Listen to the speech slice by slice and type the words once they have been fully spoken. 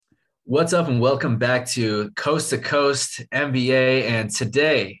What's up, and welcome back to Coast NBA. And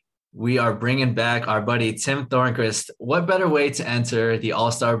today we are bringing back our buddy Tim Thornquist. What better way to enter the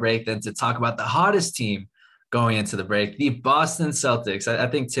All-Star break than to talk about the hottest team going into the break, the Boston Celtics. I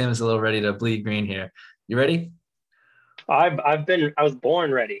think Tim is a little ready to bleed green here. You ready? I was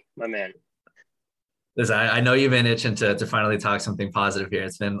born ready, my man. Listen, I know you've been itching to finally talk something positive here.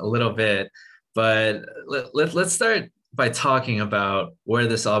 It's been a little bit, but let's start by talking about where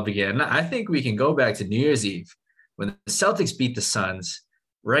this all began. I think we can go back to New Year's Eve when the Celtics beat the Suns.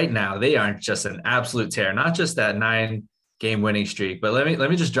 Right now, they aren't just an absolute tear, not just that 9-game winning streak. But let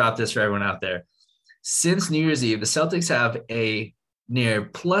me just drop this for everyone out there. Since New Year's Eve, the Celtics have a near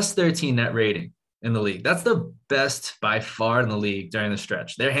plus 13 net rating in the league. That's the best by far in the league during the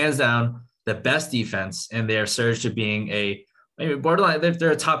stretch. They're hands down the best defense, and they're surged to being a maybe borderline.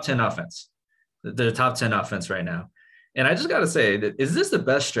 They're a top 10 offense. They're a top 10 offense right now. And I just got to say, is this the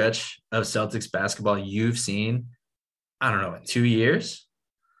best stretch of Celtics basketball you've seen? I don't know, in 2 years?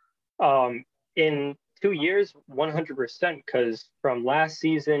 In 2 years, 100%, because from last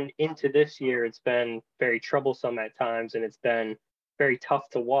season into this year, it's been very troublesome at times, and it's been very tough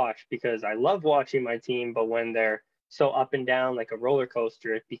to watch because I love watching my team, but when they're so up and down like a roller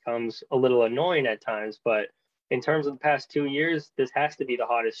coaster, it becomes a little annoying at times. But in terms of the past 2 years, this has to be the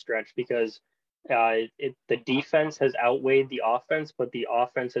hottest stretch because the defense has outweighed the offense, but the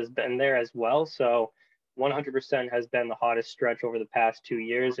offense has been there as well. So 100% has been the hottest stretch over the past 2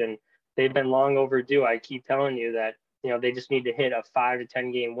 years, and they've been long overdue. I keep telling you that they just need to hit a 5 to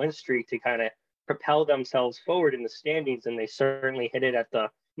 10 game win streak to kind of propel themselves forward in the standings, and they certainly hit it at the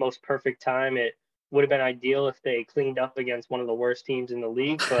most perfect time. It would have been ideal if they cleaned up against one of the worst teams in the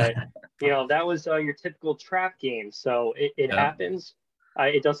league, but that was your typical trap game. So it Yeah. happens.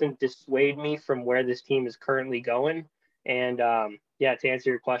 It doesn't dissuade me from where this team is currently going. And yeah, to answer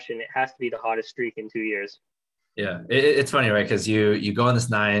your question, it has to be the hottest streak in 2 years. Yeah. It's funny, right? Because you go on this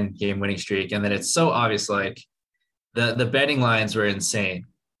 9-game winning streak, and then it's so obvious, like the betting lines were insane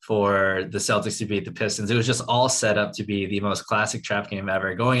for the Celtics to beat the Pistons. It was just all set up to be the most classic trap game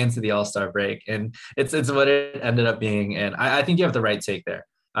ever going into the All-Star break. And it's what it ended up being. And I think you have the right take there.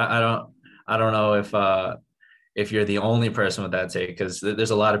 I don't know if you're the only person with that take, because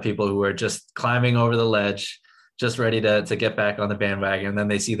there's a lot of people who are just climbing over the ledge, just ready to get back on the bandwagon. And then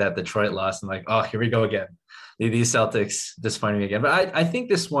they see that Detroit lost and like, oh, here we go again. These Celtics disappointing me again. But I think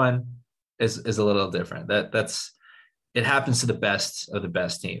this one is a little different. That's it happens to the best of the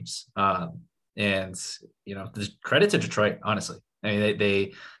best teams. And credit to Detroit, honestly. I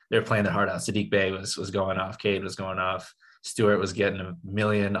mean, they're playing their heart out. Sadiq Bey was going off, Cade was going off, Stewart was getting a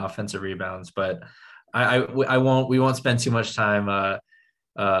million offensive rebounds. But we won't spend too much time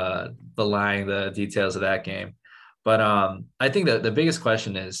belying the details of that game. But I think that the biggest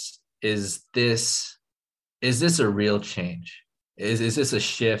question is this a real change? Is this a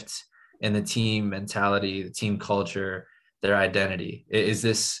shift in the team mentality, the team culture, their identity? Is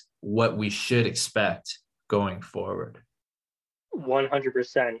this what we should expect going forward?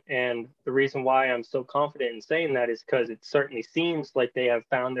 100%. And the reason why I'm so confident in saying that is because it certainly seems like they have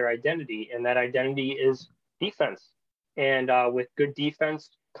found their identity, and that identity is defense. And with good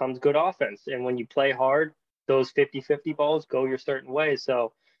defense comes good offense. And when you play hard, those 50-50 balls go your certain way.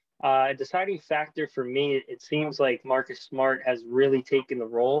 So a deciding factor for me, it seems like Marcus Smart has really taken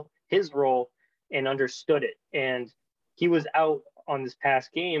his role, and understood it. And he was out on this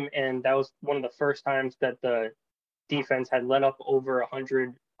past game, and that was one of the first times that the defense had let up over 100,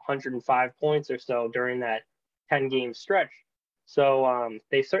 105 points or so during that 10-game stretch. So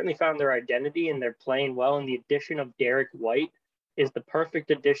they certainly found their identity, and they're playing well. And the addition of Derek White is the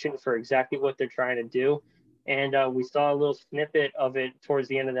perfect addition for exactly what they're trying to do. And we saw a little snippet of it towards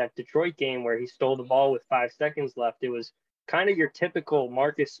the end of that Detroit game where he stole the ball with 5 seconds left. It was kind of your typical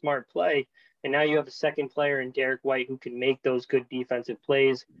Marcus Smart play. And now you have a second player in Derek White who can make those good defensive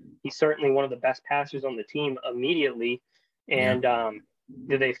plays. He's certainly one of the best passers on the team immediately. Yeah. And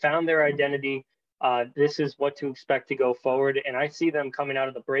they found their identity. This is what to expect to go forward. And I see them coming out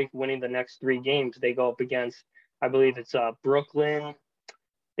of the break, winning the next 3 games. They go up against, I believe it's Brooklyn.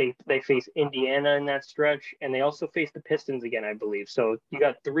 They face Indiana in that stretch, and they also face the Pistons again, I believe. So you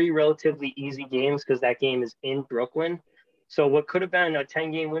got 3 relatively easy games because that game is in Brooklyn. So what could have been a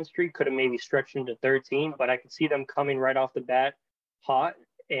 10-game win streak could have maybe stretched into 13, but I could see them coming right off the bat hot,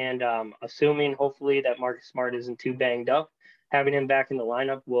 and assuming hopefully that Marcus Smart isn't too banged up, having him back in the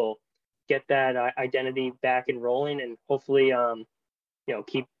lineup will get that identity back and rolling, and hopefully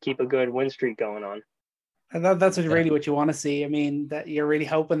keep a good win streak going on. And that's really what you want to see. I mean, that you're really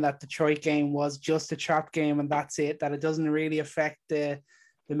hoping that Detroit game was just a trap game and that's it, that it doesn't really affect the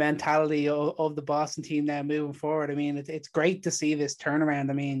the mentality of the Boston team now moving forward. I mean, it's great to see this turnaround.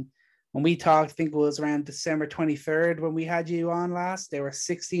 I mean, when we talked, I think it was around December 23rd when we had you on last, they were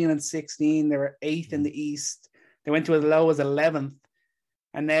 16-16. They were 8th in the East. They went to as low as 11th.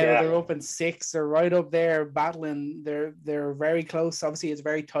 And now they're up in 6th. They're right up there battling. They're very close. Obviously, it's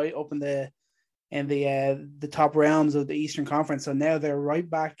very tight up in the top realms of the Eastern Conference. So now they're right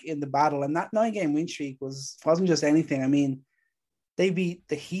back in the battle. And that 9-game win streak wasn't just anything. I mean, they beat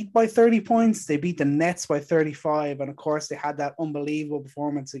the Heat by 30 points. They beat the Nets by 35. And of course, they had that unbelievable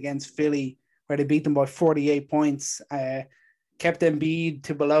performance against Philly where they beat them by 48 points. Kept Embiid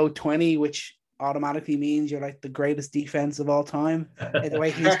to below 20, which automatically means you're like the greatest defense of all time. The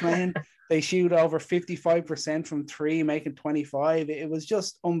way he's playing, they shoot over 55% from 3, making 25. It was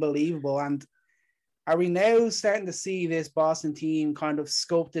just unbelievable. And are we now starting to see this Boston team kind of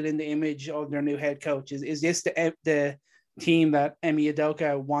sculpted in the image of their new head coach? Is this the team that Ime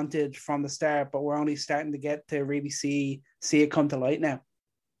Udoka wanted from the start, but we're only starting to get to really see it come to light now?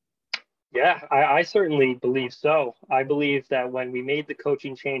 Yeah, I certainly believe so. I believe that when we made the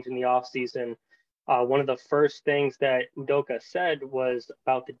coaching change in the offseason, one of the first things that Udoka said was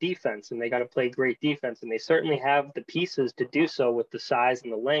about the defense, and they got to play great defense. And they certainly have the pieces to do so with the size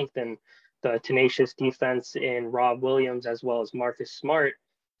and the length and the tenacious defense in Rob Williams as well as Marcus Smart.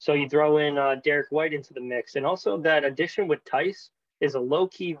 So you throw in Derek White into the mix. And also that addition with Tice is a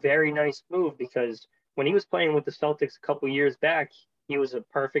low-key, very nice move because when he was playing with the Celtics a couple years back, he was a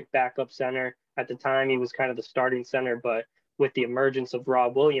perfect backup center. At the time, he was kind of the starting center, but with the emergence of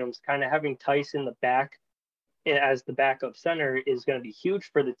Rob Williams, kind of having Tice in the back as the backup center is going to be huge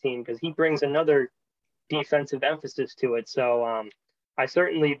for the team because he brings another defensive emphasis to it. So I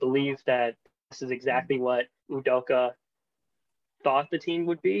certainly believe that this is exactly what Udoka thought the team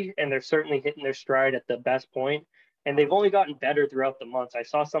would be, and they're certainly hitting their stride at the best point. And they've only gotten better throughout the months. I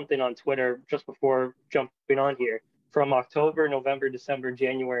saw something on Twitter just before jumping on here. From October, November, December,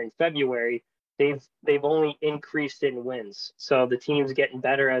 January, and February, they've only increased in wins. So the team's getting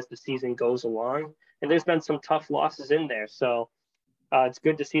better as the season goes along. And there's been some tough losses in there. So it's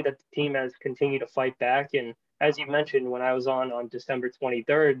good to see that the team has continued to fight back. And as you mentioned, when I was on December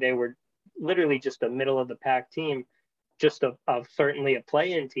 23rd, they were literally just a middle of the pack team, just certainly a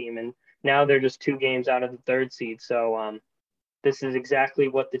play-in team. And now they're just 2 games out of the 3rd seed. So this is exactly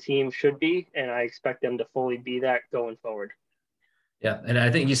what the team should be, and I expect them to fully be that going forward. Yeah, and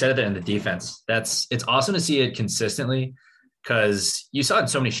I think you said it there in the defense. It's awesome to see it consistently because you saw it in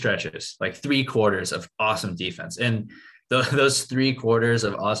so many stretches, like 3 quarters of awesome defense. And those 3 quarters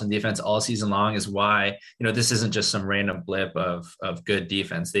of awesome defense all season long is why, this isn't just some random blip of good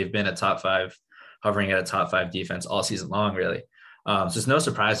defense. They've been hovering at a top 5 defense all season long, really. So it's no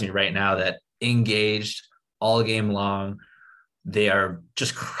surprise to me right now that engaged all game long, they are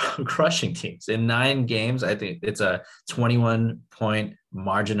just crushing teams in 9 games. I think it's a 21-point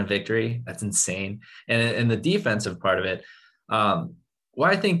margin of victory. That's insane. And the defensive part of it, what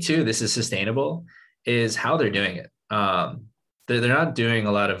I think too, this is sustainable is how they're doing it. They're not doing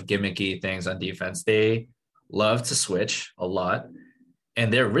a lot of gimmicky things on defense. They love to switch a lot.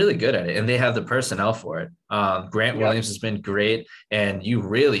 And they're really good at it, and they have the personnel for it. Grant Williams has been great, and you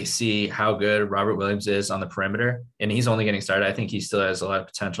really see how good Robert Williams is on the perimeter, and he's only getting started. I think he still has a lot of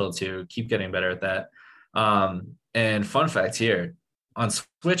potential to keep getting better at that. And fun fact here, on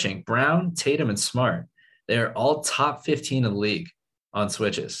switching, Brown, Tatum, and Smart, they're all top 15 in the league on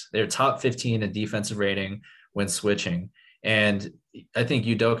switches. They're top 15 in defensive rating when switching. And I think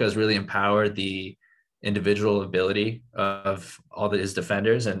Udoka has really empowered the individual ability of all his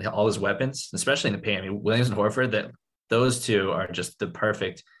defenders and all his weapons, especially in the paint. I mean, Williams and Horford, those 2 are just the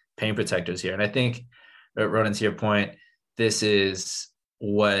perfect paint protectors here. And I think, Ronan, to your point, this is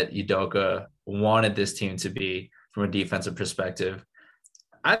what Udoka wanted this team to be from a defensive perspective.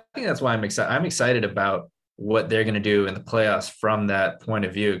 I think that's why I'm excited. I'm excited about what they're going to do in the playoffs from that point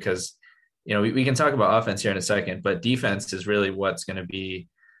of view, because, we can talk about offense here in a second, but defense is really what's going to be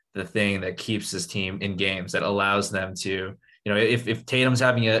the thing that keeps this team in games, that allows them to, if Tatum's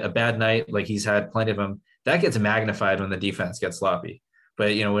having a bad night, like he's had plenty of them, that gets magnified when the defense gets sloppy.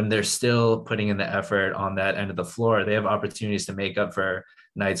 But, when they're still putting in the effort on that end of the floor, they have opportunities to make up for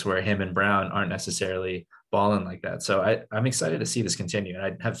nights where him and Brown aren't necessarily balling like that. So I'm excited to see this continue. And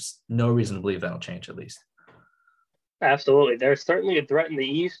I have no reason to believe that'll change, at least. Absolutely. There's certainly a threat in the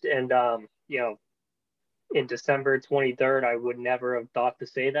East. And, in December 23rd, I would never have thought to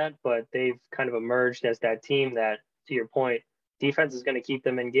say that, but they've kind of emerged as that team that, to your point, defense is going to keep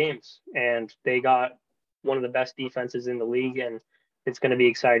them in games. And they got one of the best defenses in the league, and it's going to be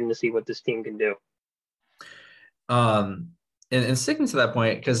exciting to see what this team can do. and sticking to that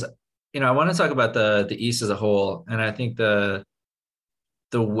point, because I want to talk about the East as a whole, and I think the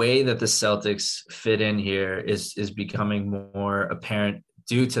way that the Celtics fit in here is becoming more apparent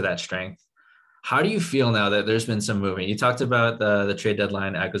due to that strength. How do you feel now that there's been some movement? You talked about the trade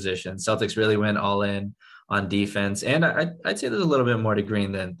deadline acquisition. Celtics really went all in on defense, and I'd say there's a little bit more to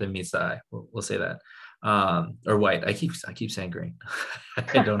green than meets the eye. We'll say that, or white. I keep saying green.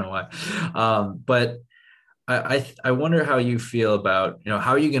 I don't know why, but I wonder how you feel about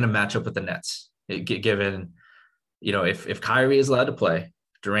how are you going to match up with the Nets given if Kyrie is allowed to play,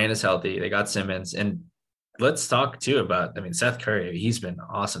 Durant is healthy, they got Simmons, and let's talk too about Seth Curry. He's been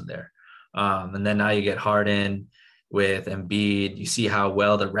awesome there. And then now you get Harden with Embiid. You see how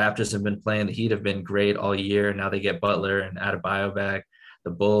well the Raptors have been playing. The Heat have been great all year. Now they get Butler and Adebayo back.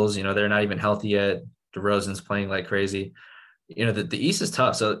 The Bulls, they're not even healthy yet. DeRozan's playing like crazy. The East is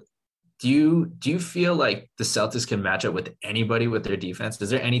tough. So do you feel like the Celtics can match up with anybody with their defense? Is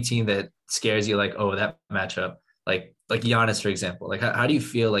there any team that scares you, like, oh, that matchup, like Giannis, for example? Like, how do you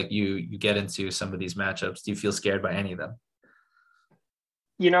feel like you get into some of these matchups? Do you feel scared by any of them?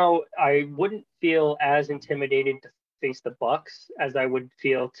 I wouldn't feel as intimidated to face the Bucks as I would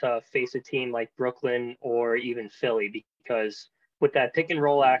feel to face a team like Brooklyn or even Philly, because with that pick and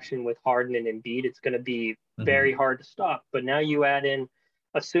roll action with Harden and Embiid, it's going to be very hard to stop. But now you add in,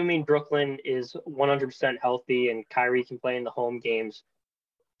 assuming Brooklyn is 100% healthy and Kyrie can play in the home games,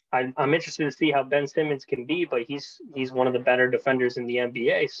 I'm interested to see how Ben Simmons can be, but he's one of the better defenders in the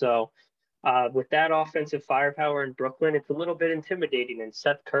NBA. So with that offensive firepower in Brooklyn, it's a little bit intimidating. And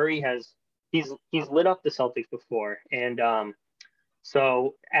Seth Curry he's lit up the Celtics before, and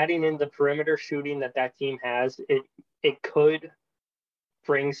so adding in the perimeter shooting that team has, it could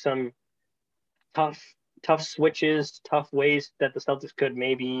bring some tough switches, tough ways that the Celtics could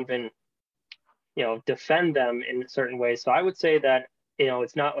maybe even defend them in certain ways. So I would say that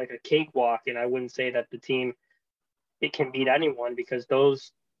it's not like a cakewalk, and I wouldn't say that the team it can beat anyone, because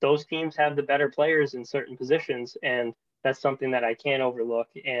those teams have the better players in certain positions, and that's something that I can't overlook.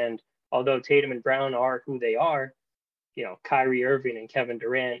 And although Tatum and Brown are who they are, Kyrie Irving and Kevin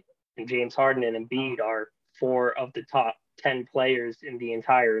Durant and James Harden and Embiid are 4 of the top 10 players in the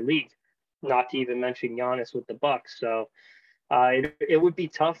entire league, not to even mention Giannis with the Bucks. So it would be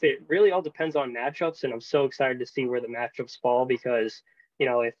tough. It really all depends on matchups, and I'm so excited to see where the matchups fall, because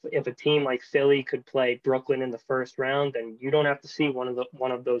if a team like Philly could play Brooklyn in the first round, then you don't have to see one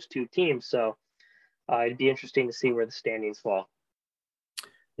of those two teams. So it'd be interesting to see where the standings fall.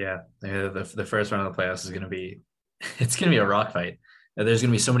 Yeah, the first round of the playoffs is going to be a rock fight. There's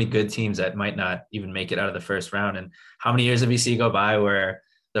going to be so many good teams that might not even make it out of the first round. And how many years have you seen go by where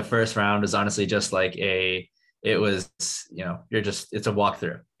the first round is honestly just like it's a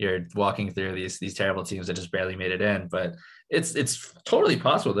walkthrough. You're walking through these terrible teams that just barely made it in, but it's totally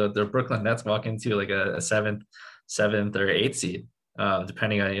possible that the Brooklyn Nets walk into like a seventh or eighth seed,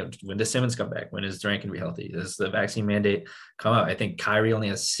 depending on when does Simmons come back, when is Durant going to be healthy, does the vaccine mandate come out? I think Kyrie only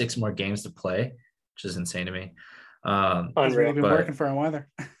has 6 more games to play, which is insane to me. He's really been working for him, weather.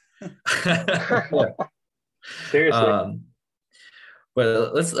 Seriously.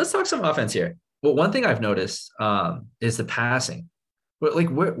 But let's talk some offense here. Well, one thing I've noticed is the passing. But like,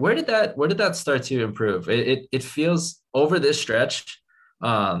 where did that start to improve? It feels over this stretch,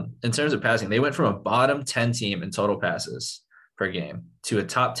 in terms of passing, they went from a bottom 10 team in total passes per game to a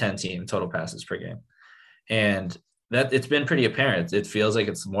top 10 team in total passes per game, and that it's been pretty apparent. It feels like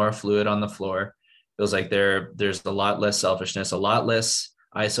it's more fluid on the floor. It feels like there's a lot less selfishness, a lot less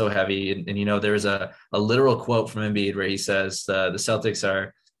ISO heavy, and there's a literal quote from Embiid where he says the Celtics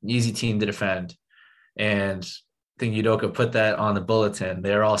are an easy team to defend, and I think Udoka put that on the bulletin.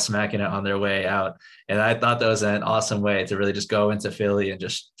 They're all smacking it on their way out. And I thought that was an awesome way to really just go into Philly and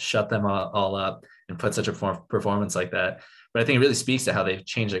just shut them all up and put such a performance like that. But I think it really speaks to how they've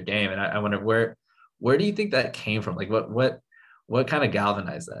changed their game. And I wonder where do you think that came from? Like what kind of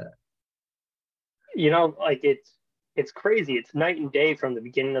galvanized that? It's crazy. It's night and day from the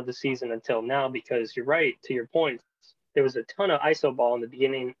beginning of the season until now, because you're right, to your point. There was a ton of ISO ball in the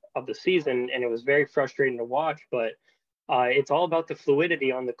beginning of the season, and it was very frustrating to watch, but it's all about the fluidity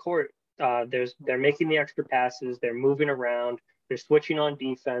on the court. They're making the extra passes, they're moving around, they're switching on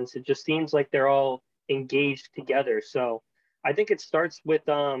defense. It just seems like they're all engaged together. So I think it starts with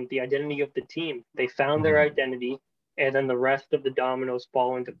the identity of the team. They found their identity, and then the rest of the dominoes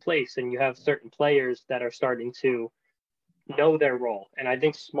fall into place, and you have certain players that are starting to know their role. And I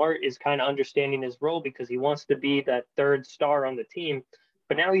think Smart is kind of understanding his role, because he wants to be that third star on the team,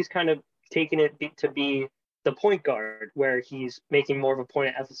 but now he's kind of taking it to be the point guard, where he's making more of a point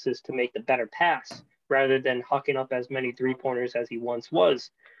of emphasis to make the better pass rather than hucking up as many 3-pointers as he once was.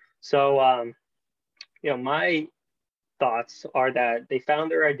 So, my thoughts are that they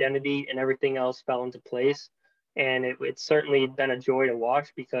found their identity and everything else fell into place. And it's certainly been a joy to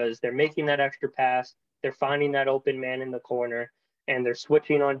watch because they're making that extra pass, they're finding that open man in the corner, and they're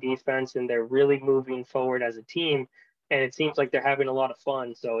switching on defense, and they're really moving forward as a team. And it seems like they're having a lot of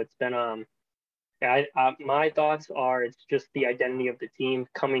fun. So it's been my thoughts are it's just the identity of the team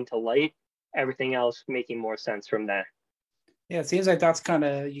coming to light, everything else making more sense from that. Yeah, it seems like that's kind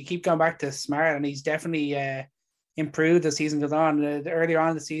of, you keep going back to Smart, and he's definitely improved as season goes on. Earlier on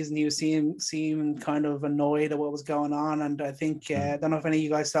in the season, he was seem kind of annoyed at what was going on. And I think, I don't know if any of you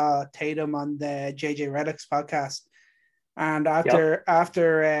guys saw Tatum on the JJ Redick's podcast. And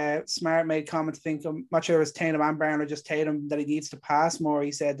after Smart made comments, I think, I'm not sure it was Tatum and Brown or just Tatum, that he needs to pass more.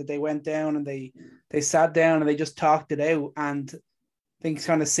 He said that they went down and they sat down and they just talked it out. And I think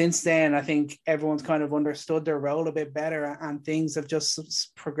kind of since then, I think everyone's kind of understood their role a bit better, and things have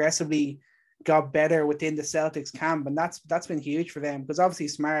just progressively got better within the Celtics camp. And that's been huge for them, because obviously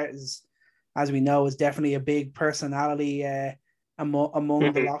Smart is, as we know, is definitely a big personality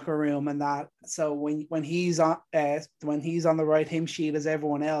among the locker room, and that. So when he's on the right hymn sheet as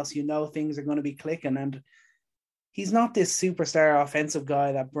everyone else, things are going to be clicking. And he's not this superstar offensive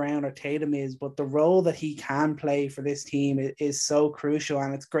guy that Brown or Tatum is, but the role that he can play for this team is so crucial.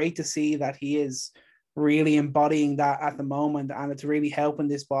 And it's great to see that he is really embodying that at the moment, and it's really helping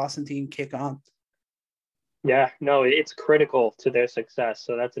this Boston team kick on. Yeah, no, it's critical to their success.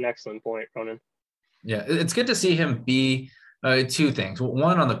 So that's an excellent point, Ronan. Yeah, it's good to see him be two things.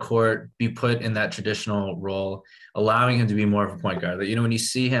 One, on the court, be put in that traditional role, allowing him to be more of a point guard. That, when you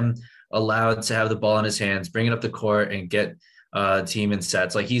see him allowed to have the ball in his hands, bring it up the court and get team in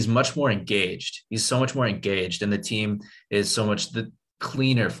sets, like, he's much more engaged. He's so much more engaged, and the team is so much the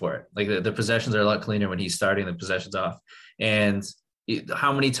cleaner for it. Like the possessions are a lot cleaner when he's starting the possessions off. And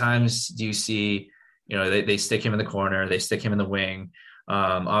how many times do you see, they stick him in the corner, they stick him in the wing,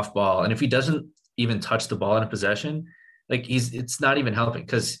 off ball, and if he doesn't even touch the ball in a possession, like, it's not even helping,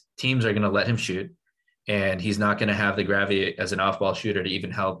 because teams are going to let him shoot, and he's not going to have the gravity as an off-ball shooter to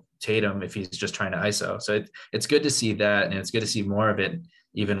even help Tatum if he's just trying to ISO. So it's good to see that, and it's good to see more of it,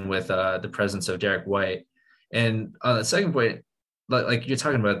 even with the presence of Derek White. And on the second point, like you're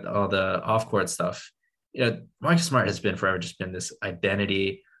talking about all the off-court stuff, Marcus Smart has been forever just been this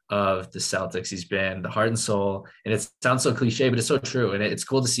identity of the Celtics. He's been the heart and soul, and it sounds so cliche, but it's so true. And it's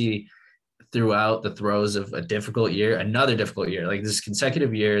cool to see throughout the throes of a difficult year, another difficult year, like this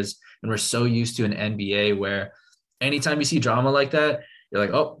consecutive years. And we're so used to an NBA where anytime you see drama like that, you're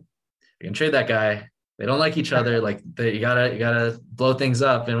like, oh, you can trade that guy. They don't like each other. Like, you gotta blow things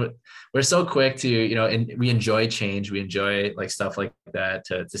up. And we're so quick to, and we enjoy change. We enjoy like stuff like that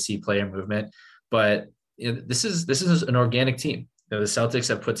to see player movement. But this is an organic team. The Celtics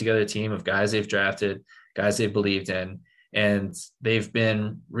have put together a team of guys they've drafted, guys they've believed in, and they've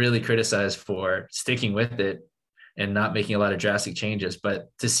been really criticized for sticking with it and not making a lot of drastic changes. But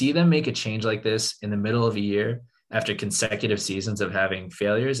to see them make a change like this in the middle of a year after consecutive seasons of having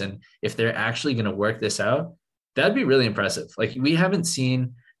failures, and if they're actually going to work this out, that'd be really impressive. Like, we haven't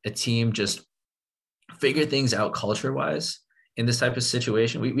seen a team just figure things out culture-wise in this type of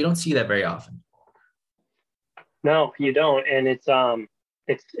situation. We don't see that very often. No, you don't. And it's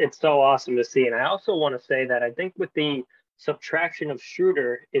so awesome to see. And I also want to say that I think with the subtraction of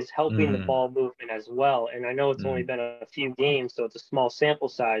Schroeder is helping the ball movement as well. And I know it's only been a few games, so it's a small sample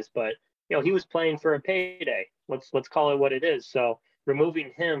size, but he was playing for a payday. Let's call it what it is. So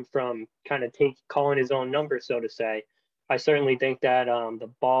removing him from kind of calling his own number, so to say, I certainly think that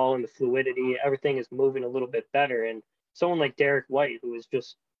the ball and the fluidity, everything is moving a little bit better. And someone like Derek White, who is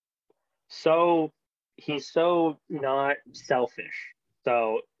just he's so not selfish.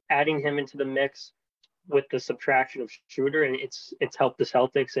 So adding him into the mix with the subtraction of Schroeder, and it's helped the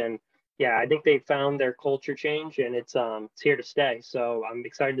Celtics. And yeah, I think they found their culture change, and it's here to stay. So I'm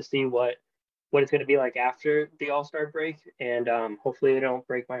excited to see what it's going to be like after the All-Star break, and hopefully they don't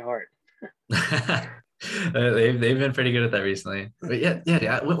break my heart. They've been pretty good at that recently. But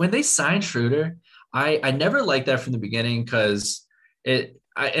yeah. When they signed Schroeder, I never liked that from the beginning, because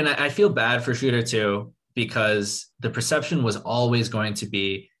I feel bad for Schroeder too, because the perception was always going to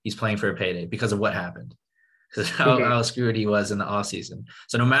be he's playing for a payday because of what happened, because how screwed he was in the offseason.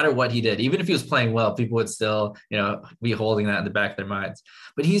 So no matter what he did, even if he was playing well, people would still, be holding that in the back of their minds.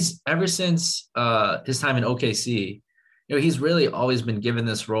 But he's, ever since his time in OKC, he's really always been given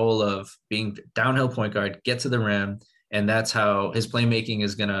this role of being downhill point guard, get to the rim. And that's how his playmaking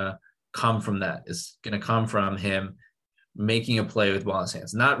is going to come from that. It's going to come from him making a play with ball in his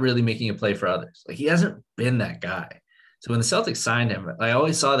hands, not really making a play for others. Like he hasn't been that guy. So when the Celtics signed him, I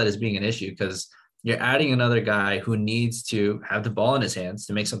always saw that as being an issue because you're adding another guy who needs to have the ball in his hands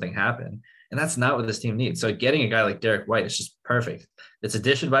to make something happen. And that's not what this team needs. So getting a guy like Derek White is just perfect. It's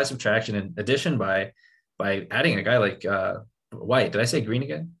addition by subtraction and addition by adding a guy like White. Did I say Green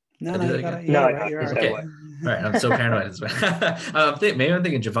again? No, you got it. No, You're right. Okay. All right. I'm so paranoid. Maybe I'm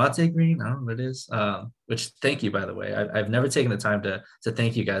thinking Javonte Green. I don't know what it is. Which thank you, by the way. I've never taken the time to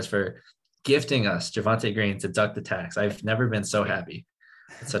thank you guys for gifting us Javonte Green to duck the tax. I've never been so happy.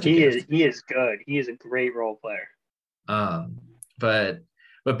 It's such a gift. He is good. He is a great role player.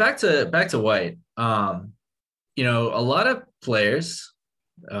 But back to White. You know, a lot of players,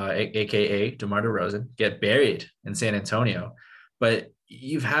 aka DeMar DeRozan, get buried in San Antonio, but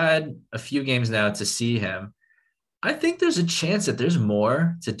you've had a few games now to see him. I think there's a chance that there's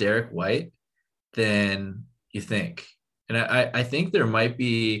more to Derek White than you think. And I think there might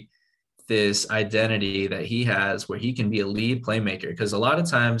be this identity that he has where he can be a lead playmaker. Because a lot of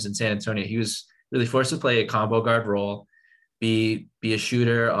times in San Antonio, he was really forced to play a combo guard role, be a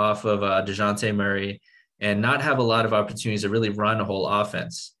shooter off of DeJounte Murray, and not have a lot of opportunities to really run a whole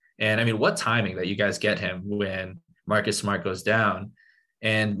offense. And I mean, what timing that you guys get him when Marcus Smart goes down.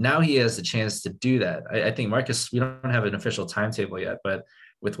 And now he has the chance to do that. I think Marcus, we don't have an official timetable yet, but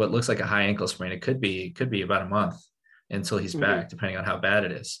with what looks like a high ankle sprain, it could be about a month until he's back, depending on how bad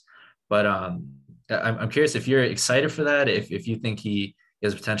it is. But I'm curious if you're excited for that, if you think he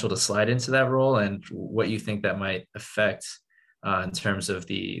has potential to slide into that role, and what you think that might affect in terms of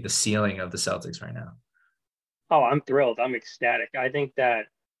the ceiling of the Celtics right now. Oh, I'm thrilled. I'm ecstatic. I think that,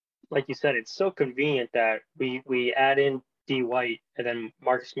 like you said, it's so convenient that we add in D White and then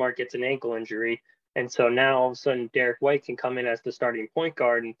Marcus Smart gets an ankle injury. And so now all of a sudden Derek White can come in as the starting point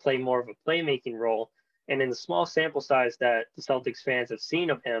guard and play more of a playmaking role. And in the small sample size that the Celtics fans have seen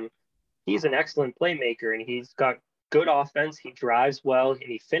of him, he's an excellent playmaker and he's got good offense. He drives well and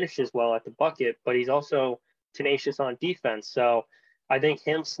he finishes well at the bucket, but he's also tenacious on defense. So I think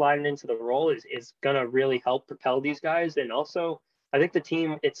him sliding into the role is going to really help propel these guys. And also, I think the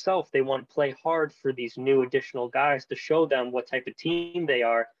team itself, they want to play hard for these new additional guys to show them what type of team they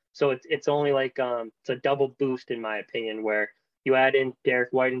are. So it's only like it's a double boost, in my opinion, where you add in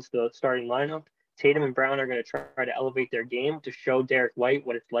Derek White into the starting lineup. Tatum and Brown are going to try to elevate their game to show Derek White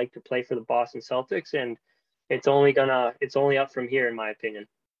what it's like to play for the Boston Celtics. And it's only up from here, in my opinion.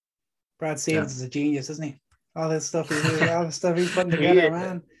 Brad Stevens is a genius, isn't he? All this stuff he's putting together,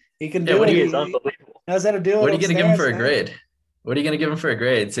 man. He can do it. He is unbelievable. Knows how to do it. What are you going to give him for a grade? What are you going to give him for a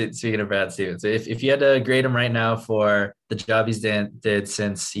grade? Speaking of Brad Stevens, if you had to grade him right now for the job he's did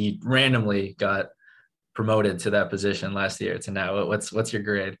since he randomly got promoted to that position last year to now, what's your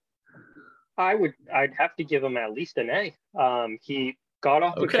grade? I'd have to give him at least an A. He got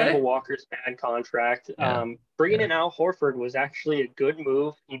off of Kemba Walker's bad contract. Bringing in Al Horford was actually a good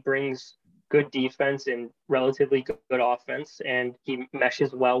move. He brings good defense and relatively good offense, and he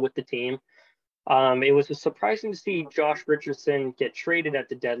meshes well with the team. It was surprising to see Josh Richardson get traded at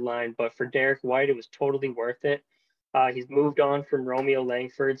the deadline, but for Derek White, it was totally worth it. He's moved on from Romeo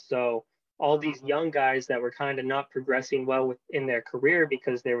Langford, so all these young guys that were kind of not progressing well in their career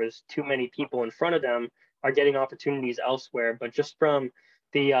because there was too many people in front of them are getting opportunities elsewhere. But just from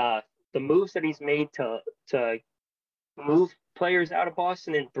the moves that he's made to move players out of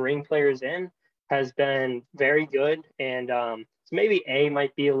Boston and bring players in has been very good. And maybe A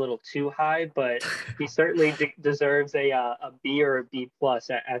might be a little too high, but he certainly deserves a B or a B plus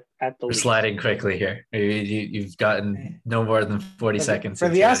at the least. Sliding quickly here. You've gotten no more than 40 seconds. For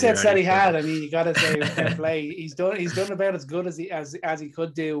the assets that he had, I mean, you got to say fair play. He's done about as good as he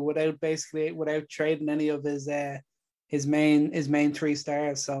could do without trading any of his main three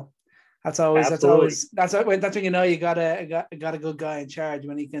stars. So that's when you know you got a good guy in charge,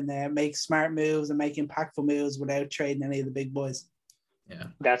 when he can make smart moves and make impactful moves without trading any of the big boys. Yeah,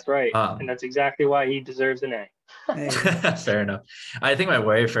 that's right, and that's exactly why he deserves an A. Fair enough. I think my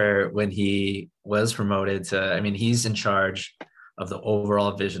worry for when he was promoted to, I mean, he's in charge of the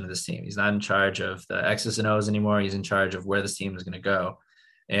overall vision of this team. He's not in charge of the X's and O's anymore. He's in charge of where this team is going to go.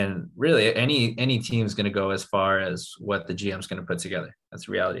 And really, any team is going to go as far as what the GM is going to put together. That's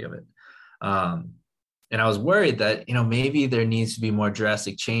the reality of it. And I was worried that, maybe there needs to be more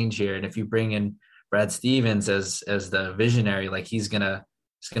drastic change here. And if you bring in Brad Stevens as the visionary, like he's gonna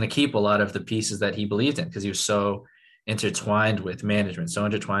keep a lot of the pieces that he believed in, because he was so intertwined with management, so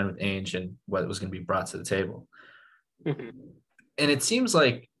intertwined with Ainge and what was going to be brought to the table. Mm-hmm. And it seems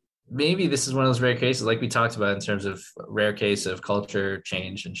like maybe this is one of those rare cases, like we talked about, in terms of rare case of culture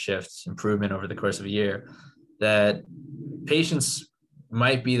change and shifts, improvement over the course of a year, that patience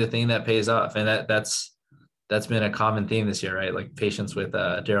might be the thing that pays off. And that's been a common theme this year, right? Like patience with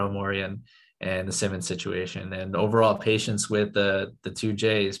Daryl Morey and the Simmons situation, and overall patience with the two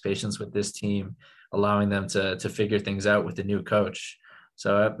J's, patience with this team, allowing them to figure things out with the new coach.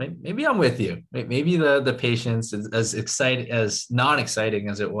 So maybe I'm with you. Maybe the patience is as exciting as not exciting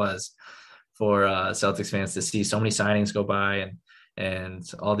as it was for Celtics fans to see so many signings go by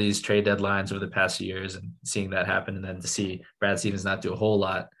and all these trade deadlines over the past few years, and seeing that happen, and then to see Brad Stevens not do a whole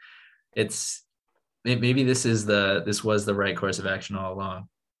lot. Maybe this was the right course of action all along.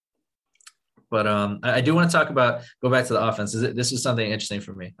 But I do want to go back to the offense. This is something interesting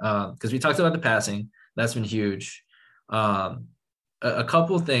for me because we talked about the passing. That's been huge. A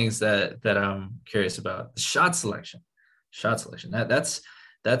couple of things that I'm curious about. Shot selection. That's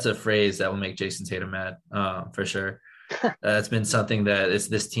a phrase that will make Jason Tatum mad for sure. That's been something that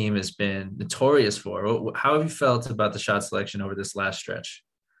this team has been notorious for. How have you felt about the shot selection over this last stretch?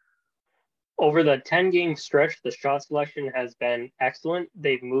 Over the 10-game stretch, the shot selection has been excellent.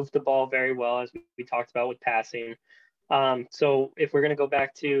 They've moved the ball very well, as we talked about with passing. So if we're going to go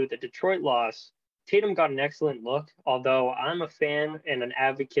back to the Detroit loss, Tatum got an excellent look, although I'm a fan and an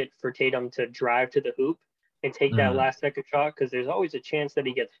advocate for Tatum to drive to the hoop and take that last second shot, because there's always a chance that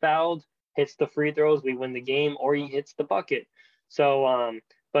he gets fouled, hits the free throws, we win the game, or he hits the bucket. So,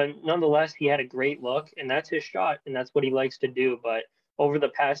 but nonetheless, he had a great look, and that's his shot, and that's what he likes to do. But over the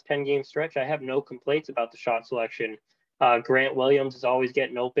past 10-game stretch, I have no complaints about the shot selection. Grant Williams is always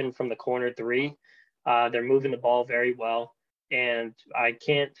getting open from the corner three. They're moving the ball very well. And I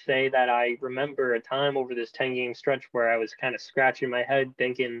can't say that I remember a time over this 10-game stretch where I was kind of scratching my head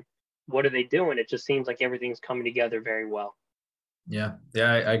thinking, what are they doing? It just seems like everything's coming together very well. Yeah,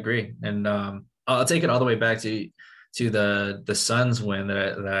 I agree. And I'll take it all the way back to the Suns win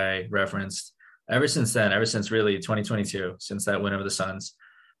that I referenced. Ever since really 2022, since that win over the Suns,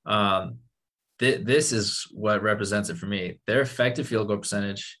 this is what represents it for me. Their effective field goal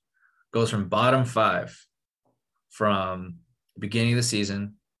percentage goes from bottom 5 from the beginning of the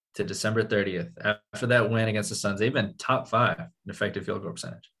season to December 30th. After that win against the Suns, they've been top 5 in effective field goal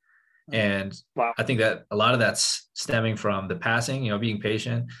percentage. And wow. I think that a lot of that's stemming from the passing, being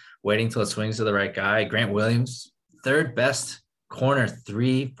patient, waiting till it swings to the right guy. Grant Williams, third best corner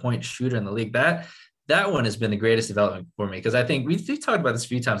 3-point shooter in the league. That one has been the greatest development for me, because I think we talked about this a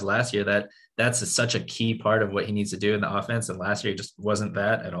few times last year, that's such a key part of what he needs to do in the offense. And last year, it just wasn't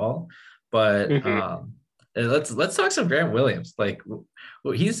that at all. But let's talk some Grant Williams. Like,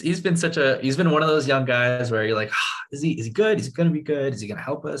 he's been one of those young guys where you're like, is he good? Is he going to be good? Is he going to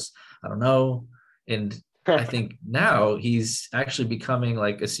help us? I don't know. And I think now he's actually becoming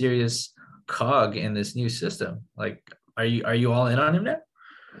like a serious cog in this new system. Like, are you all in on him now?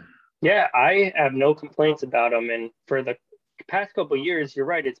 Yeah, I have no complaints about him. And for the past couple of years, you're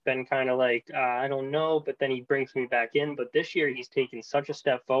right, it's been kind of like, I don't know, but then he brings me back in. But this year, he's taken such a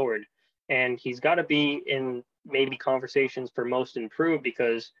step forward. And he's got to be in maybe conversations for most improved,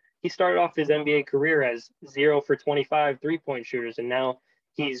 because he started off his NBA career as 0 for 25 3-point shooters. And now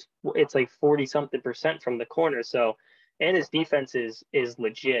it's like 40-something% from the corner. So, and his defense is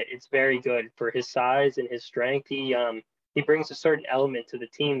legit. It's very good for his size and his strength. He brings a certain element to the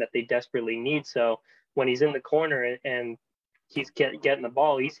team that they desperately need. So when he's in the corner and he's getting the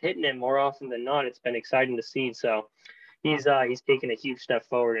ball, he's hitting it more often than not. It's been exciting to see. So he's taken a huge step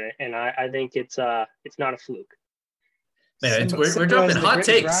forward, and I think it's not a fluke. Man, we're dropping hot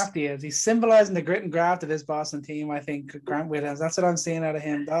takes. He's symbolizing the grit and graft of this Boston team. I think Grant Williams. That's what I'm seeing out of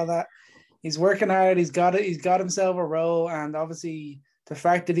him. All that he's working hard. He's got himself a role, and obviously the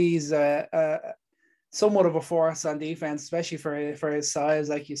fact that he's somewhat of a force on defense, especially for his size,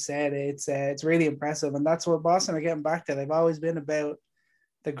 like you said, it's really impressive, and that's what Boston are getting back to. They've always been about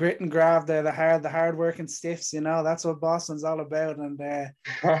the grit and graft, the hard working stiffs. That's what Boston's all about. And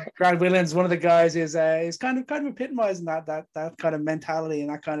Grant Williams, one of the guys, is kind of epitomizing that kind of mentality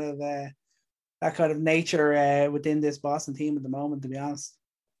and that kind of nature within this Boston team at the moment, to be honest.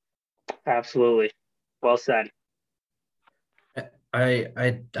 Absolutely, well said.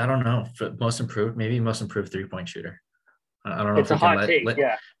 I don't know. Most improved 3-point shooter. I don't know. It's a hot take.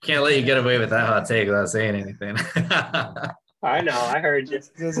 Yeah, can't let you get away with that hot take without saying anything. I know. I heard you.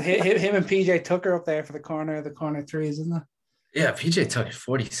 There's him and PJ Tucker up there for the corner threes, isn't it? Yeah, PJ Tucker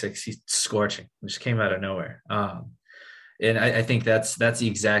 46. He's scorching. It just came out of nowhere. And I think that's the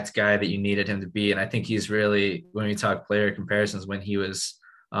exact guy that you needed him to be. And I think he's really, when we talk player comparisons, when he was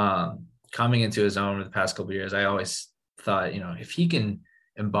coming into his own in the past couple of years, I always thought, if he can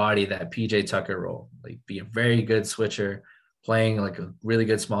embody that PJ Tucker role, like be a very good switcher, playing like a really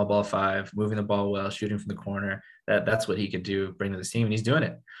good small ball five, moving the ball well, shooting from the corner. That's what he could do, bring to this team, and he's doing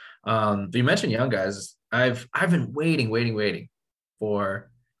it. But you mentioned young guys. I've been waiting for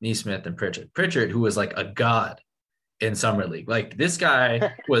Neesmith and Pritchard. Pritchard, who was like a god in summer league. Like this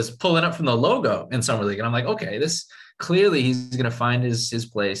guy was pulling up from the logo in summer league. And I'm like, okay, this clearly he's going to find his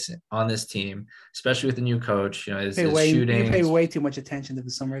place on this team, especially with the new coach. You know, his shooting. You pay way too much attention to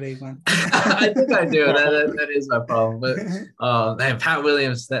the summer league, man. I think I do. That is my problem. But man, Pat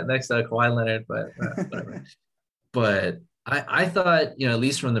Williams that next to Kawhi Leonard, but whatever. But I thought, you know, at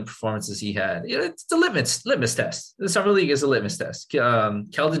least from the performances he had, you know, it's the litmus test. The summer league is a litmus test.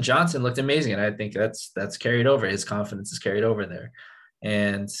 Keldon Johnson looked amazing, and I think that's carried over. His confidence is carried over there.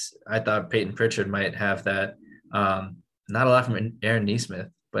 And I thought Peyton Pritchard might have that. Not a lot from Aaron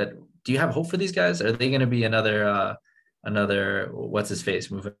Neesmith, but do you have hope for these guys? Are they going to be another what's his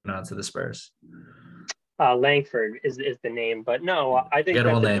face moving on to the Spurs? Langford is the name, but no, I think that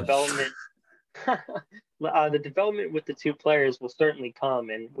the development. The development with the two players will certainly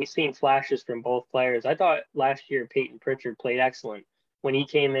come, and we've seen flashes from both players. I thought last year Peyton Pritchard played excellent when he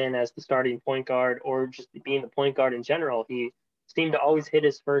came in as the starting point guard, or just being the point guard in general. He seemed to always hit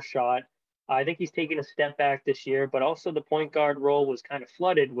his first shot. I think he's taken a step back this year, but also the point guard role was kind of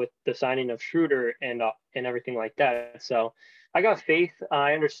flooded with the signing of Schroeder and everything like that. So I got faith.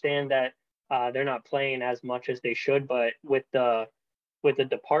 I understand that they're not playing as much as they should, but with the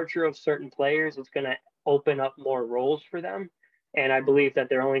departure of certain players, it's going to open up more roles for them. And I believe that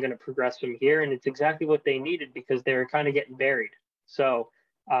they're only going to progress from here. And it's exactly what they needed, because they were kind of getting buried. So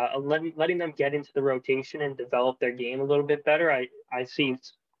letting them get into the rotation and develop their game a little bit better, I see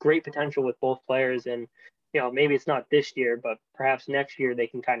great potential with both players. And, you know, maybe it's not this year, but perhaps next year they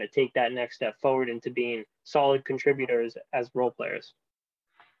can kind of take that next step forward into being solid contributors as role players.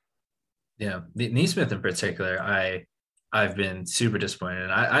 Yeah. Neesmith in particular, I've been super disappointed.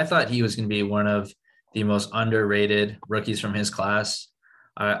 And I thought he was going to be one of the most underrated rookies from his class.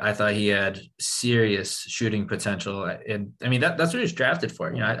 I thought he had serious shooting potential. And I mean, that's what he was drafted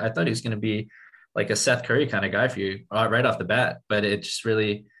for. You know, I thought he was going to be like a Seth Curry kind of guy for you right off the bat, but it just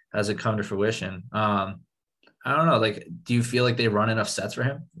really hasn't come to fruition. I don't know. Like, do you feel like they run enough sets for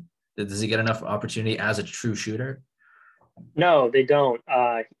him? Does he get enough opportunity as a true shooter? No, they don't.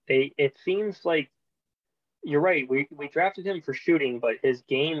 It seems like, you're right. We drafted him for shooting, but his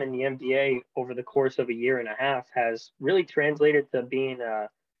game in the NBA over the course of a year and a half has really translated to being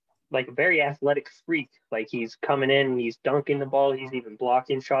like a very athletic freak. Like, he's coming in, he's dunking the ball, he's even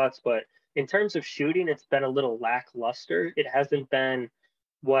blocking shots. But in terms of shooting, it's been a little lackluster. It hasn't been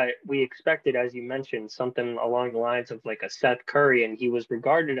what we expected, as you mentioned, something along the lines of like a Seth Curry, and he was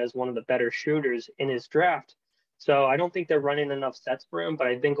regarded as one of the better shooters in his draft. So I don't think they're running enough sets for him, but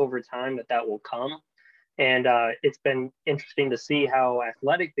I think over time that will come. And it's been interesting to see how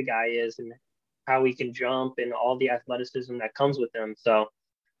athletic the guy is and how he can jump and all the athleticism that comes with him. So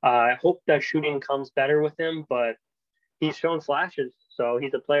I hope that shooting comes better with him, but he's shown flashes. So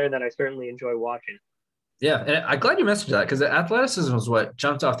he's a player that I certainly enjoy watching. Yeah, and I'm glad you mentioned that, because the athleticism was what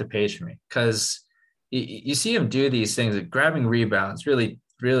jumped off the page for me. Because you see him do these things, like grabbing rebounds, really,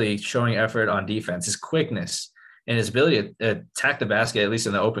 really showing effort on defense, his quickness and his ability to attack the basket, at least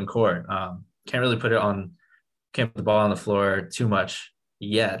in the open court. Can't put the ball on the floor too much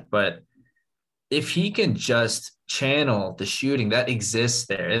yet, but if he can just channel the shooting that exists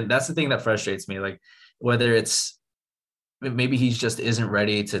there, and that's the thing that frustrates me, like whether it's maybe he just isn't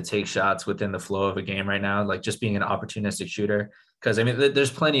ready to take shots within the flow of a game right now, like just being an opportunistic shooter. Because I mean,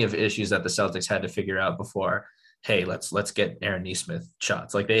 there's plenty of issues that the Celtics had to figure out before. Hey, let's get Aaron Neesmith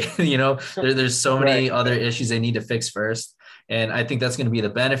shots. Like they, you know, there's so many other issues they need to fix first. And I think that's going to be the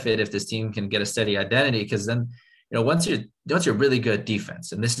benefit if this team can get a steady identity, because then, you know, once you're really good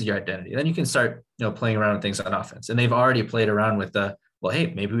defense and this is your identity, then you can start, you know, playing around with things on offense. And they've already played around with well,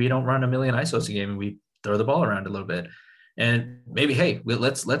 hey, maybe we don't run a million ISOs a game and we throw the ball around a little bit. And maybe, hey,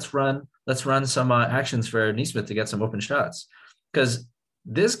 let's run some actions for Neesmith to get some open shots. Because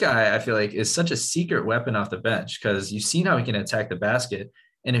this guy, I feel like, is such a secret weapon off the bench, because you've seen how he can attack the basket.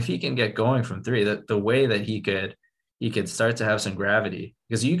 And if he can get going from three, the way that he could start to have some gravity,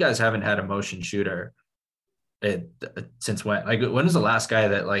 because you guys haven't had a motion shooter since when? Like, when was the last guy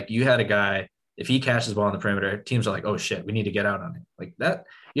that, like, you had a guy, if he catches the ball on the perimeter, teams are like, oh shit, we need to get out on him. Like that.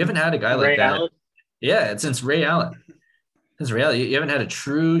 You haven't had a guy like that. Yeah, it's since Ray Allen. Since Ray Allen, you haven't had a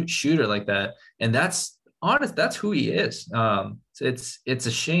true shooter like that. And that's honest. That's who he is. It's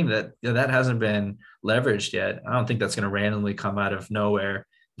a shame that that hasn't been leveraged yet. I don't think that's going to randomly come out of nowhere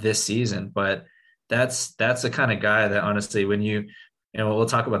this season, but that's the kind of guy that, honestly, when we'll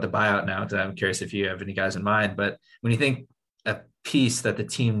talk about the buyout now, because I'm curious if you have any guys in mind, but when you think a piece that the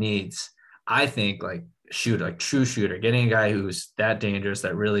team needs, I think like shooter, like true shooter, getting a guy who's that dangerous,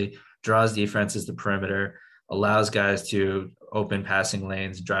 that really draws defenses to perimeter, allows guys to open passing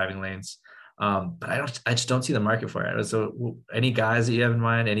lanes, driving lanes. But I just don't see the market for it. So any guys that you have in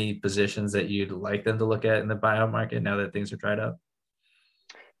mind, any positions that you'd like them to look at in the buyout market now that things are dried up?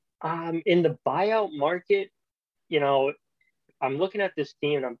 In the buyout market, you know, I'm looking at this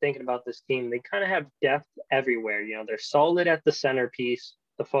team and I'm thinking about this team. They kind of have depth everywhere. You know, they're solid at the centerpiece,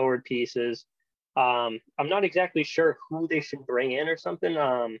 the forward pieces. I'm not exactly sure who they should bring in or something.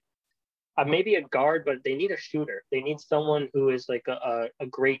 Maybe a guard, but they need a shooter. They need someone who is like a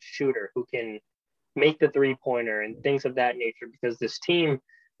great shooter who can make the 3-pointer and things of that nature, because this team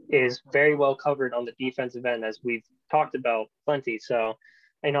is very well covered on the defensive end, as we've talked about plenty. So,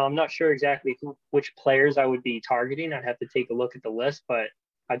 I'm not sure exactly which players I would be targeting. I'd have to take a look at the list, but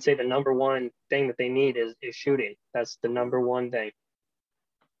I'd say the number one thing that they need is shooting. That's the number one thing.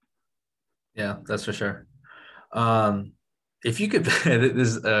 Yeah, that's for sure. If you could, this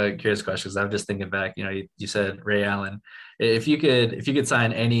is a curious question because I'm just thinking back. You said Ray Allen. If you could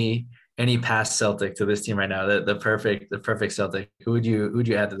sign any past Celtic to this team right now, the perfect Celtic, who would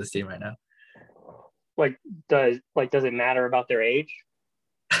you add to this team right now? Does it matter about their age?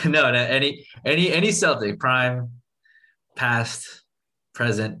 No, any Celtic, prime, past,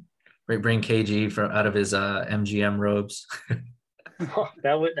 present. Bring KG from out of his MGM robes.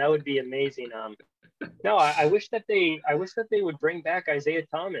 That would be amazing. No, I wish that they would bring back Isaiah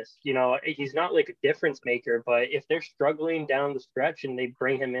Thomas. He's not like a difference maker, but if they're struggling down the stretch and they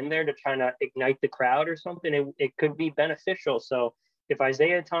bring him in there to kind of ignite the crowd or something, it could be beneficial. So if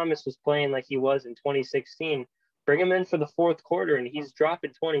Isaiah Thomas was playing like he was in 2016, bring him in for the fourth quarter and he's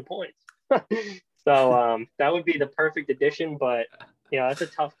dropping 20 points. So that would be the perfect addition. But that's a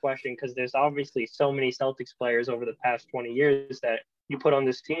tough question because there's obviously so many Celtics players over the past 20 years that you put on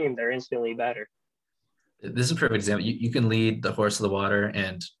this team, they're instantly better. This is a perfect example. You can lead the horse to the water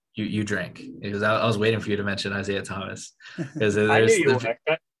and you drink, because I was waiting for you to mention Isaiah Thomas, because I knew you would.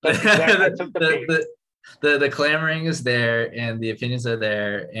 The clamoring is there and the opinions are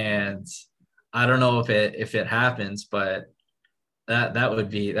there, and I don't know if it happens, but that'd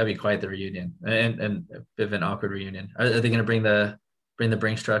be quite the reunion, and a bit of an awkward reunion. Are they going to bring the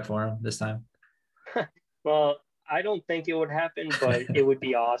Brinks truck for him this time? Well, I don't think it would happen, but it would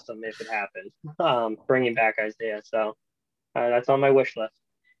be awesome if it happened. Bringing back Isaiah, so that's on my wish list.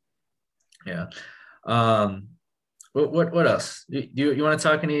 Yeah. What else? Do you want to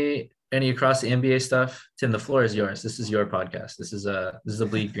talk any across the NBA stuff? Tim, the floor is yours. This is your podcast. This is a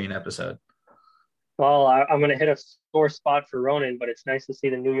Bleed Green episode. Well, I'm going to hit a sore spot for Ronan, but it's nice to see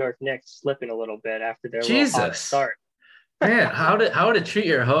the New York Knicks slipping a little bit after their little hot start. Man, how to treat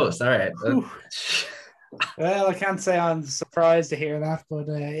your host? All right. Well, I can't say I'm surprised to hear that, but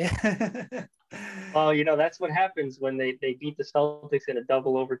yeah. Well, that's what happens when they beat the Celtics in a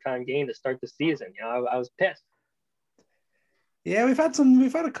double overtime game to start the season. I was pissed. Yeah, we've had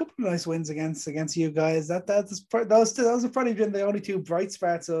a couple of nice wins against you guys. Those have probably been the only two bright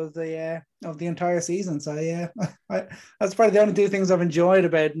spots of the entire season. So yeah, that's probably the only two things I've enjoyed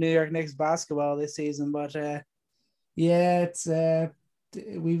about New York Knicks basketball this season. But yeah, it's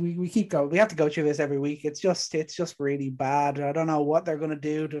we keep going. We have to go through this every week. It's just really bad. I don't know what they're going to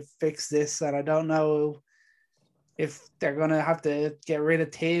do to fix this, and I don't know if they're going to have to get rid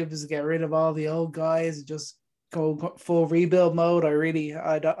of Tibbs, get rid of all the old guys, just go full rebuild mode.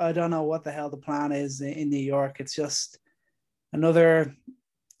 I don't know what the hell the plan is in New York. It's just another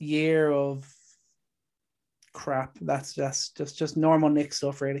year of crap. That's just normal Knicks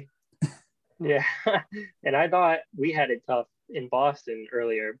stuff, really. Yeah, and I thought we had it tough in Boston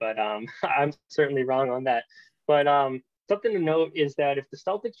earlier, but I'm certainly wrong on that. But something to note is that if the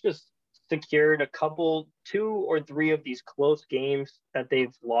Celtics just secured a couple, 2 or 3 of these close games that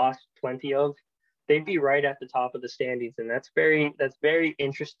they've lost plenty of, they'd be right at the top of the standings, and that's very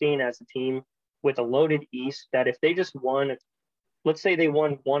interesting as a team with a loaded East. That if they just won, let's say they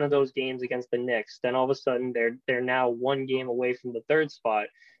won one of those games against the Knicks, then all of a sudden they're now 1 game away from the 3rd spot.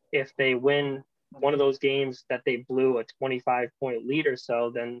 If they win one of those games that they blew a 25-point lead or so,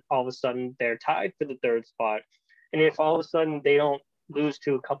 then all of a sudden they're tied for the 3rd spot. And if all of a sudden they don't lose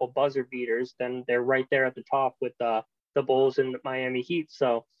to a couple buzzer beaters, then they're right there at the top with the Bulls and the Miami Heat.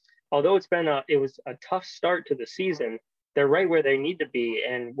 So although it was a tough start to the season, they're right where they need to be.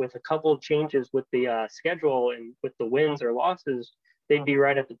 And with a couple of changes with the schedule and with the wins or losses, they'd be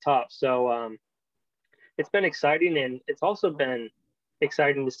right at the top. So it's been exciting, and it's also been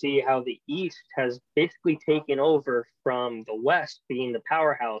exciting to see how the East has basically taken over from the West being the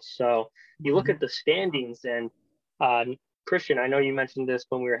powerhouse. So you look at the standings, and Christian, I know you mentioned this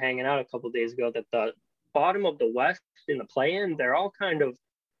when we were hanging out a couple of days ago, that the bottom of the West in the play-in, they're all kind of,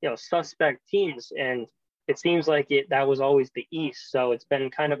 suspect teams. And it seems like that was always the East. So it's been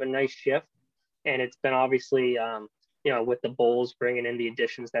kind of a nice shift. And it's been obviously, with the Bulls bringing in the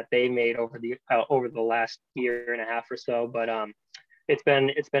additions that they made over the last year and a half or so. But it's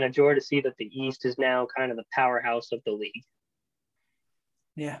been a joy to see that the East is now kind of the powerhouse of the league.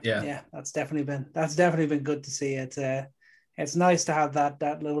 Yeah. That's definitely been good to see. It's nice to have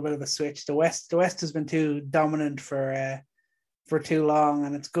that little bit of a switch. The West has been too dominant for too long,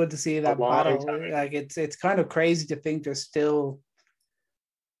 and it's good to see that battle. Like it's kind of crazy to think there's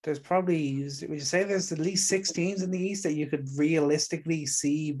probably, would you say there's at least 6 teams in the East that you could realistically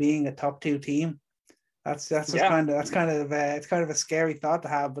see being a top 2 team? It's kind of a scary thought to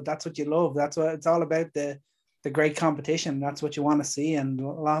have, but that's what you love. That's what it's all about, the great competition. That's what you want to see, and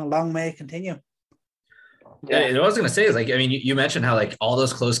long may it continue. Yeah, what I was going to say is, like, I mean, you mentioned how, like, all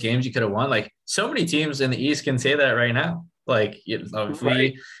those close games you could have won. Like, so many teams in the East can say that right now. Like,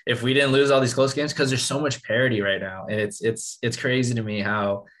 if we didn't lose all these close games, because there's so much parity right now, and it's crazy to me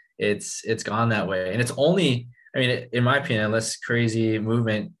how it's gone that way. And it's only, I mean, in my opinion, unless crazy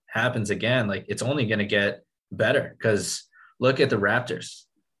movement happens again, like, it's only going to get better. Because look at the Raptors.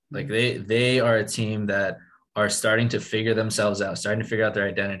 Like, they are a team that are starting to figure themselves out, starting to figure out their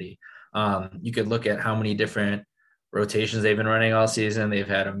identity. You could look at how many different rotations they've been running all season. They've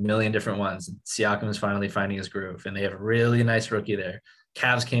had a million different ones. Siakam is finally finding his groove, and they have a really nice rookie there.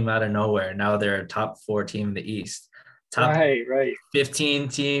 Cavs came out of nowhere. Now they're a top 4 team in the East. Top 15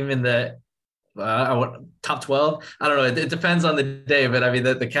 team in the top 12. I don't know. It depends on the day, but I mean,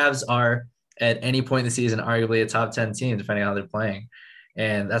 the Cavs are at any point in the season arguably a top 10 team, depending on how they're playing.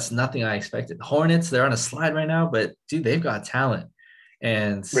 And that's nothing I expected. Hornets, they're on a slide right now, but dude, they've got talent.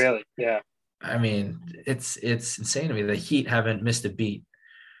 And really, yeah. I mean, it's insane to me. The Heat haven't missed a beat,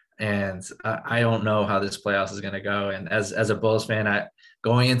 and I don't know how this playoffs is going to go. And as a Bulls fan,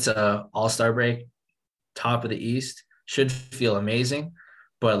 going into All-Star break, top of the East should feel amazing,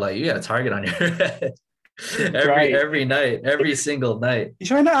 but like, you got a target on your head every night, every single night. You're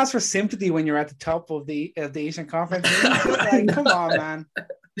trying to ask for sympathy when you're at the top of the Eastern Conference. Like, come on, man.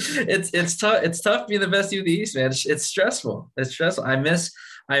 It's tough. It's tough being the best team of the East, man. It's stressful. I miss,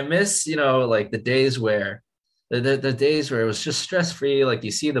 like, the days where the days where it was just stress free. Like,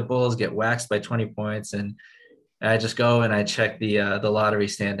 you see the Bulls get waxed by 20 points, and I just go and I check the lottery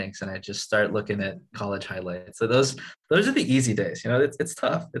standings, and I just start looking at college highlights. So those are the easy days. It's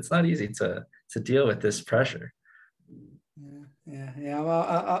tough. It's not easy to deal with this pressure. Yeah.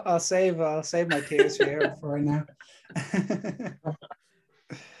 Well, I'll save my tears here for now.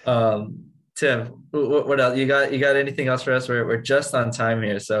 Tim, what else you got anything else for us? We're just on time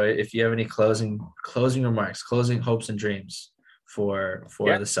here, so if you have any closing remarks, closing hopes and dreams for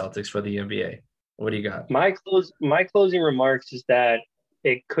the Celtics, for the NBA, what do you got? My closing remarks is that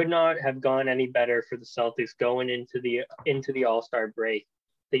it could not have gone any better for the Celtics going into the All-Star break.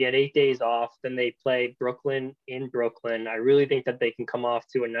 They get 8 days off, then they play Brooklyn in Brooklyn. I really think that they can come off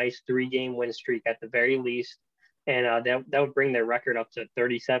to a nice 3-game win streak at the very least. And that would bring their record up to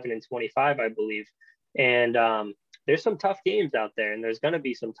 37-25, I believe. And there's some tough games out there, and there's going to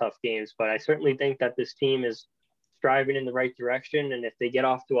be some tough games. But I certainly think that this team is striving in the right direction. And if they get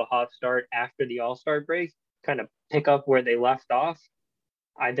off to a hot start after the All-Star break, kind of pick up where they left off,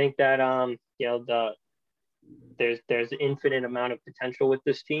 I think that there's an infinite amount of potential with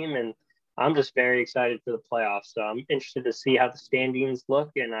this team, and I'm just very excited for the playoffs. So I'm interested to see how the standings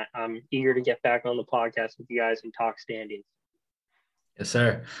look, and I'm eager to get back on the podcast with you guys and talk standings. Yes,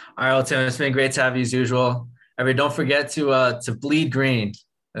 sir. All right, well, Tim, it's been great to have you as usual. Don't forget to bleed green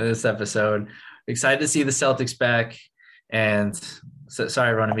in this episode. Excited to see the Celtics back, and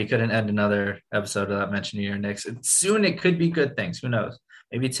sorry, Ronan, we couldn't end another episode without mentioning your Knicks. Soon it could be good things. Who knows?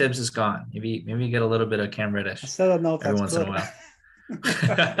 Maybe Tibbs is gone. Maybe you get a little bit of Cam Reddish. I still don't know if every that's once good. in a while.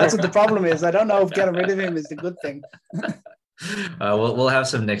 That's what the problem is. I don't know if getting rid of him is the good thing. We'll have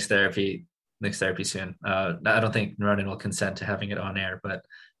some Knicks therapy soon. I don't think Ronan will consent to having it on air, but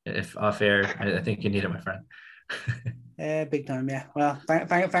if off air, I think you need it, my friend. Big time, yeah. Well,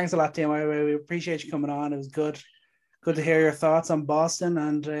 thanks a lot, Tim. We appreciate you coming on. It was good to hear your thoughts on Boston.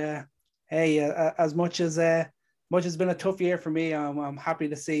 And as much as it's been a tough year for me, I'm happy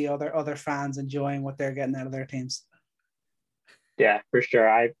to see other fans enjoying what they're getting out of their teams. Yeah, for sure.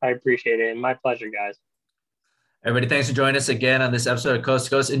 I appreciate it. And my pleasure, guys. Everybody, thanks for joining us again on this episode of Coast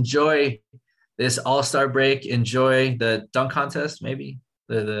to Coast. Enjoy this All-Star break. Enjoy the dunk contest, maybe.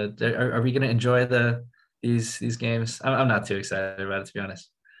 Are we going to enjoy these games? I'm not too excited about it, to be honest.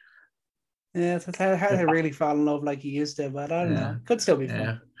 Yeah, it's hard to really fall in love like you used to, but I don't know. Could still be fun.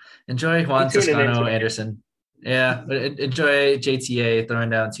 Yeah. Enjoy Juan I'm tuning Toscano into it. Anderson. Yeah, but enjoy JTA throwing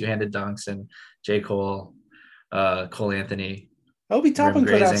down two-handed dunks and J. Cole, Cole Anthony. Obi Toppin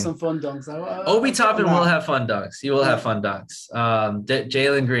could have grazing. some fun dunks. Obi Toppin will have fun dunks. He will have fun dunks.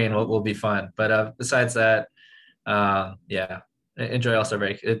 Jalen Green will be fun. But besides that, yeah, enjoy All-Star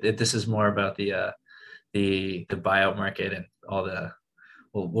break. This is more about the buyout market and all the.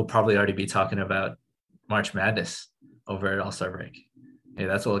 We'll probably already be talking about March Madness over at All-Star break. Yeah,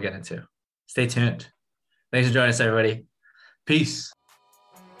 that's what we'll get into. Stay tuned. Thanks for joining us, everybody. Peace.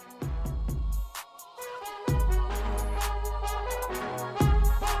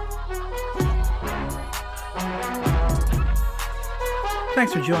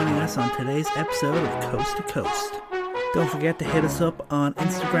 Thanks for joining us on today's episode of Coast to Coast. Don't forget to hit us up on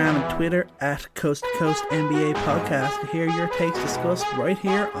Instagram and Twitter at Coast to Coast NBA Podcast to hear your takes discussed right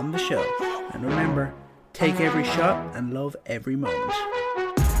here on the show. And remember, take every shot and love every moment.